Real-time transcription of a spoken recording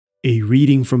A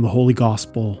reading from the Holy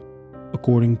Gospel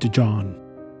according to John.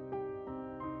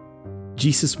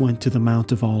 Jesus went to the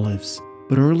Mount of Olives,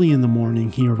 but early in the morning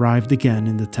he arrived again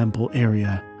in the temple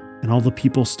area, and all the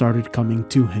people started coming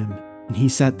to him, and he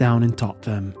sat down and taught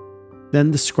them.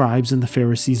 Then the scribes and the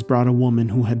Pharisees brought a woman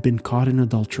who had been caught in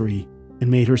adultery,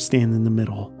 and made her stand in the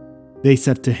middle. They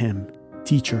said to him,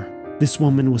 "Teacher, this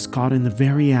woman was caught in the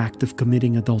very act of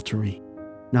committing adultery.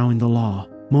 Now in the law,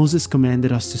 Moses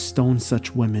commanded us to stone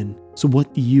such women, so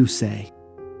what do you say?"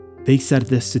 They said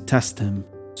this to test him,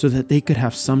 so that they could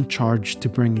have some charge to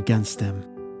bring against him.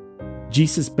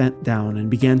 Jesus bent down and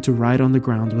began to write on the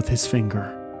ground with his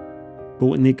finger. But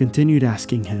when they continued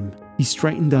asking him, he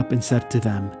straightened up and said to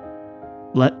them,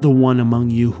 "Let the one among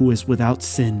you who is without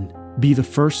sin be the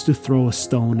first to throw a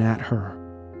stone at her."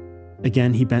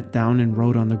 Again he bent down and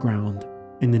wrote on the ground,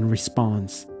 and in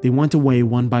response, they went away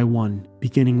one by one,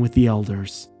 beginning with the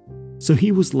elders. So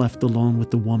he was left alone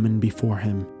with the woman before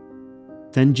him.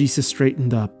 Then Jesus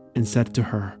straightened up and said to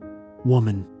her,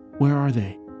 "Woman, where are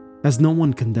they? Has no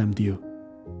one condemned you?"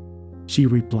 She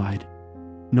replied,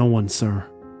 "No one, sir."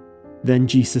 Then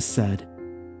Jesus said,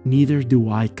 "Neither do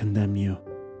I condemn you.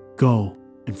 Go,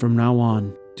 and from now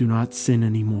on, do not sin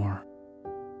anymore."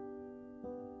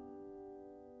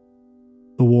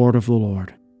 The word of the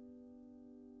Lord.